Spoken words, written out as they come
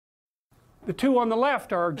The two on the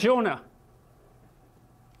left are Jonah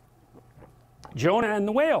and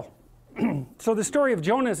the whale. So the story of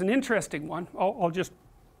Jonah is an interesting one. I'll just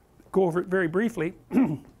go over it very briefly.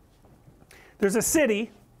 There's a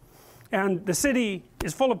city, and the city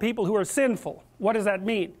is full of people who are sinful. What does that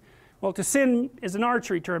mean? Well, to sin is an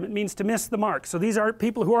archery term. It means to miss the mark. So these are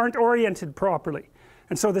people who aren't oriented properly.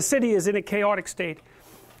 And so the city is in a chaotic state.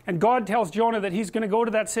 And God tells Jonah that he's going to go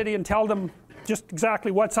to that city and tell them just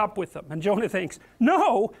exactly what's up with them. And Jonah thinks,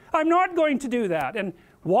 no, I'm not going to do that. And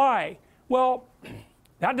why? Well,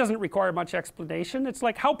 that doesn't require much explanation. It's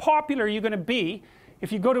like, how popular are you going to be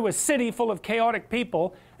if you go to a city full of chaotic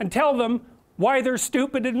people and tell them why they're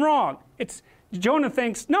stupid and wrong? Jonah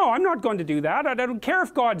thinks, no, I'm not going to do that. I don't care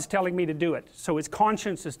if God's telling me to do it. So his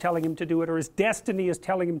conscience is telling him to do it, or his destiny is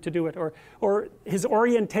telling him to do it, or his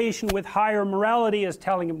orientation with higher morality is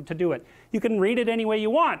telling him to do it. You can read it any way you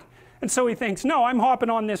want. And so he thinks, no, I'm hopping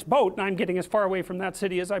on this boat and I'm getting as far away from that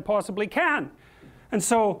city as I possibly can. And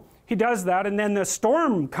so he does that, and then the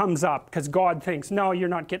storm comes up because God thinks, no, you're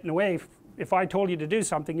not getting away. If I told you to do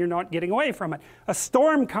something, you're not getting away from it. A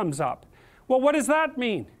storm comes up. Well, what does that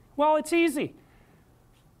mean? Well, it's easy.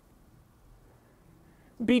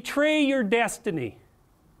 Betray your destiny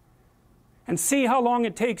and see how long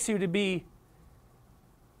it takes you to be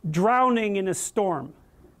drowning in a storm.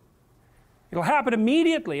 It'll happen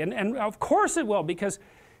immediately, and of course it will, because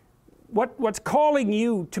what's calling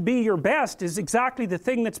you to be your best is exactly the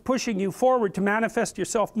thing that's pushing you forward to manifest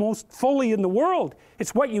yourself most fully in the world.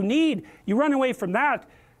 It's what you need. You run away from that,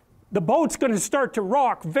 the boat's going to start to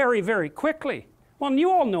rock very, very quickly. Well, and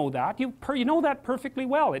you all know that. You know that perfectly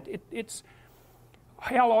well. It's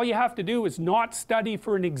hell, all you have to do is not study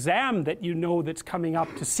for an exam that you know that's coming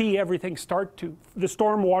up to see everything the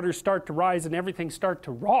storm waters start to rise and everything start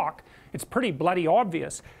to rock. It's pretty bloody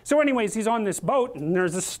obvious. So anyways, he's on this boat and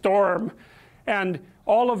there's a storm, and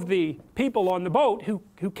all of the people on the boat who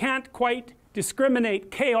can't quite discriminate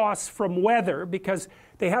chaos from weather because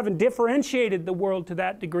they haven't differentiated the world to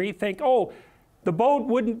that degree think, oh, the boat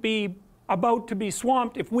wouldn't be about to be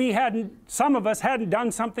swamped if some of us hadn't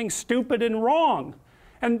done something stupid and wrong.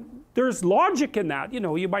 And there's logic in that. You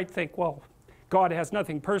know, you might think, well, God has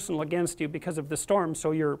nothing personal against you because of the storm,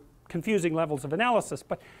 so you're confusing levels of analysis.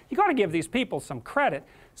 But you got to give these people some credit.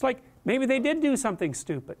 It's like, maybe they did do something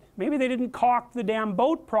stupid. Maybe they didn't caulk the damn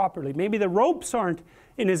boat properly. Maybe the ropes aren't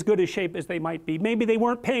in as good a shape as they might be. Maybe they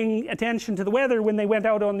weren't paying attention to the weather when they went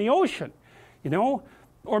out on the ocean, you know?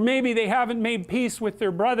 Or maybe they haven't made peace with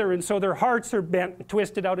their brother, and so their hearts are bent and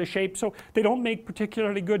twisted out of shape, so they don't make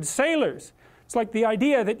particularly good sailors. It's like the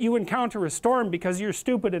idea that you encounter a storm because you're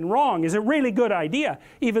stupid and wrong is a really good idea,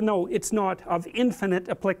 even though it's not of infinite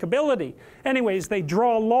applicability. Anyways, they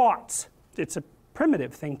draw lots. It's a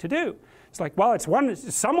primitive thing to do. It's like, well,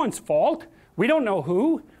 it's someone's fault. We don't know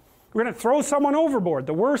who. We're going to throw someone overboard,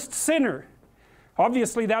 the worst sinner.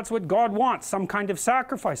 Obviously, that's what God wants, some kind of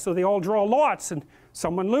sacrifice. So they all draw lots, and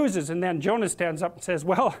someone loses. And then Jonah stands up and says,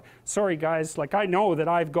 well, sorry guys, like I know that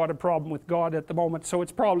I've got a problem with God at the moment, so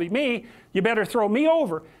it's probably me. You better throw me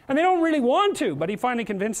over. And they don't really want to, but he finally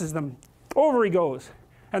convinces them. Over he goes.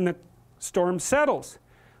 And the storm settles.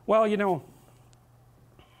 Well, you know,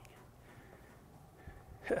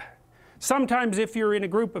 sometimes if you're in a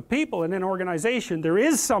group of people in an organization, there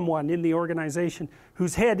is someone in the organization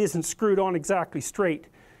whose head isn't screwed on exactly straight.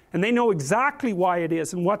 And they know exactly why it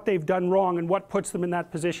is and what they've done wrong and what puts them in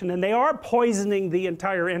that position. And they are poisoning the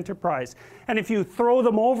entire enterprise. And if you throw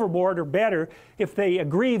them overboard, or better, if they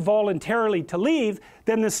agree voluntarily to leave,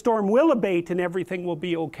 then the storm will abate and everything will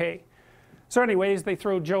be okay. So anyways, they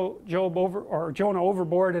throw Jonah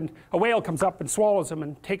overboard, and a whale comes up and swallows him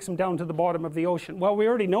and takes him down to the bottom of the ocean. Well, we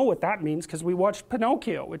already know what that means because we watched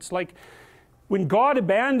Pinocchio. It's like when God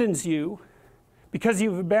abandons you because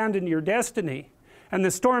you've abandoned your destiny, and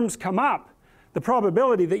the storms come up, the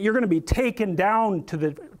probability that you're going to be taken down to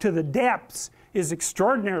the depths is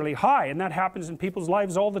extraordinarily high, and that happens in people's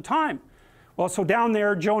lives all the time. Well, so down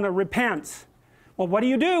there, Jonah repents. Well, what do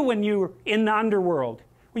you do when you're in the underworld?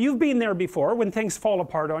 Well, you've been there before when things fall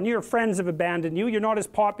apart on you. Your friends have abandoned you. You're not as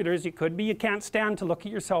popular as you could be. You can't stand to look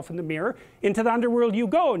at yourself in the mirror. Into the underworld you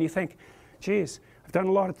go, and you think, geez, I've done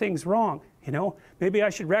a lot of things wrong. You know, maybe I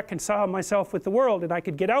should reconcile myself with the world and I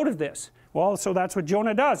could get out of this. Well, so that's what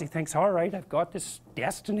Jonah does. He thinks, all right, I've got this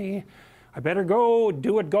destiny. I better go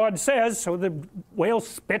do what God says. So the whale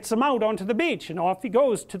spits him out onto the beach, and off he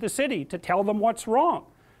goes to the city to tell them what's wrong.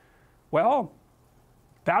 Well,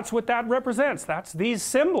 that's what that represents. That's these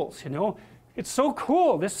symbols, you know. It's so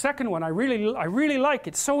cool. This second one I really like.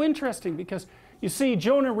 It's so interesting because you see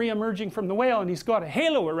Jonah re-emerging from the whale, and he's got a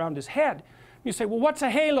halo around his head. You say, well, what's a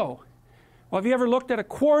halo? Well, have you ever looked at a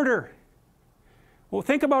quarter? Well,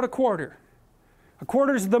 think about a quarter. A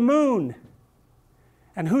quarter is the moon.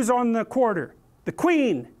 And who's on the quarter? The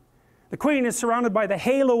queen. The queen is surrounded by the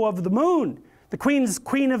halo of the moon. The queen's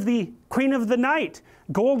queen of the night.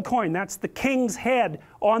 Gold coin, that's the king's head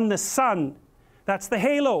on the sun. That's the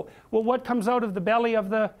halo. Well, what comes out of the belly of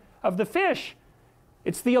the fish?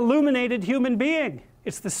 It's the illuminated human being.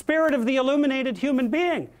 It's the spirit of the illuminated human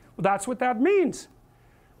being. Well, that's what that means.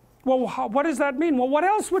 Well, what does that mean? Well, what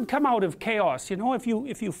else would come out of chaos? You know, if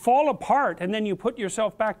you fall apart and then you put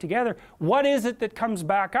yourself back together, what is it that comes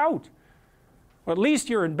back out? Well, at least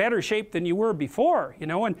you're in better shape than you were before, you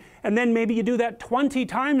know, and then maybe you do that 20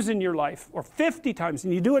 times in your life, or 50 times,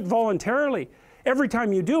 and you do it voluntarily. Every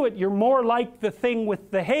time you do it, you're more like the thing with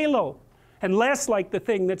the halo, and less like the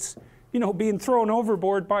thing that's, you know, being thrown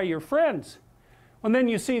overboard by your friends. And then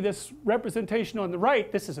you see this representation on the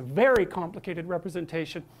right. This is a very complicated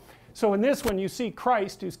representation. So in this one you see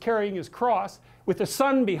Christ, who's carrying his cross with the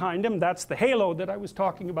sun behind him. That's the halo that I was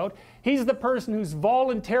talking about. He's the person who's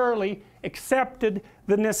voluntarily accepted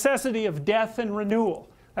the necessity of death and renewal.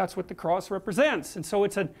 That's what the cross represents. And so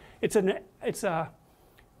it's a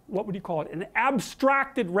what would you call it? An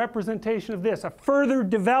abstracted representation of this, a further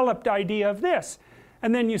developed idea of this.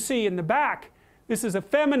 And then you see in the back, this is a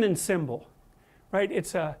feminine symbol, right?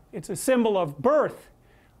 It's a symbol of birth.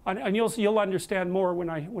 And you'll understand more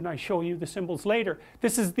when I show you the symbols later.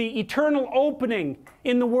 This is the eternal opening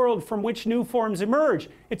in the world from which new forms emerge.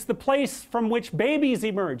 It's the place from which babies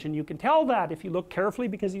emerge. And you can tell that if you look carefully,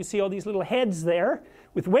 because you see all these little heads there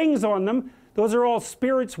with wings on them. Those are all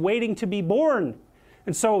spirits waiting to be born.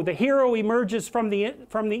 And so the hero emerges from the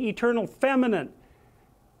eternal feminine,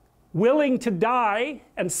 willing to die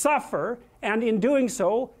and suffer, and in doing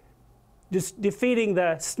so defeating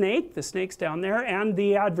the snake's down there, and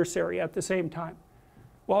the adversary at the same time.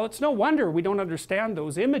 Well, it's no wonder we don't understand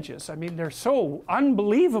those images. I mean, they're so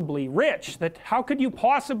unbelievably rich that how could you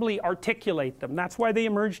possibly articulate them? That's why they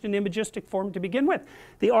emerged in imagistic form to begin with.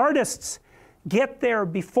 The artists get there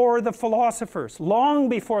before the philosophers, long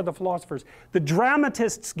before the philosophers. The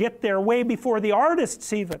dramatists get there way before the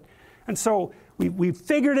artists even. And so we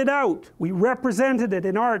figured it out. We represented it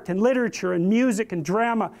in art and literature and music and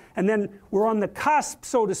drama, and then we're on the cusp,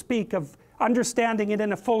 so to speak, of understanding it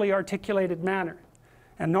in a fully articulated manner,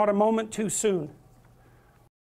 and not a moment too soon.